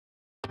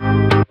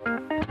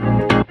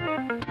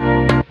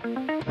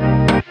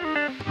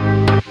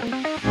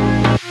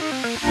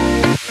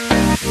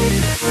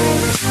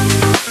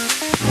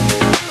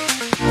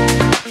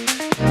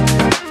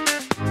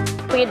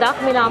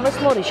Goedendag, mijn naam is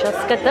Moricia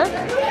Schutte.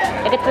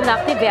 Ik heb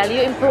vandaag de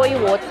Value Employee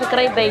Award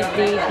gekregen bij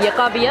de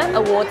BKB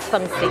Awards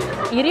functie.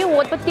 Hierdie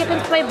award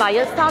betekent vir my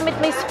baie saam met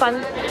my span,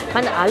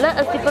 want hulle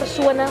is die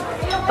persone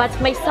wat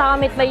saam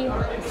met my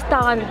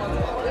staan.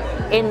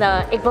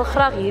 En ik wil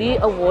graag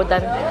hierdie award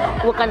dan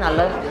ook aan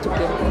hulle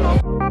toeken.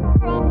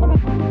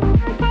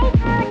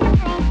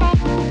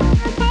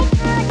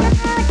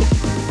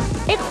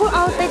 Ik voel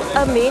altijd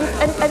een mens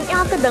in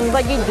elke ding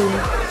wat je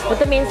doet,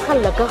 moet een mens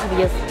gelukkig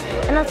wees.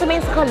 En als een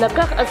mens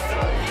gelukkig is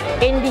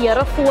en die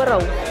Here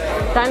voorhou,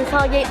 dan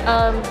zal je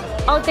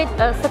altijd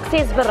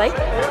succes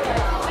bereiken.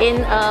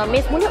 En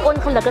mens moet niet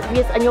ongelukkig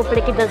wees in jouw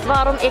plekje. Dat is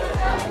waarom ik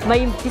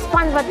die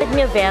span wat ik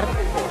mee werk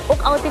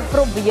ook altijd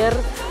probeer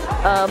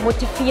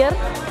motiveer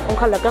om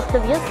gelukkig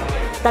te wees,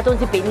 dat ons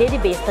net die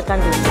beste kan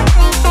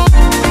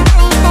doen.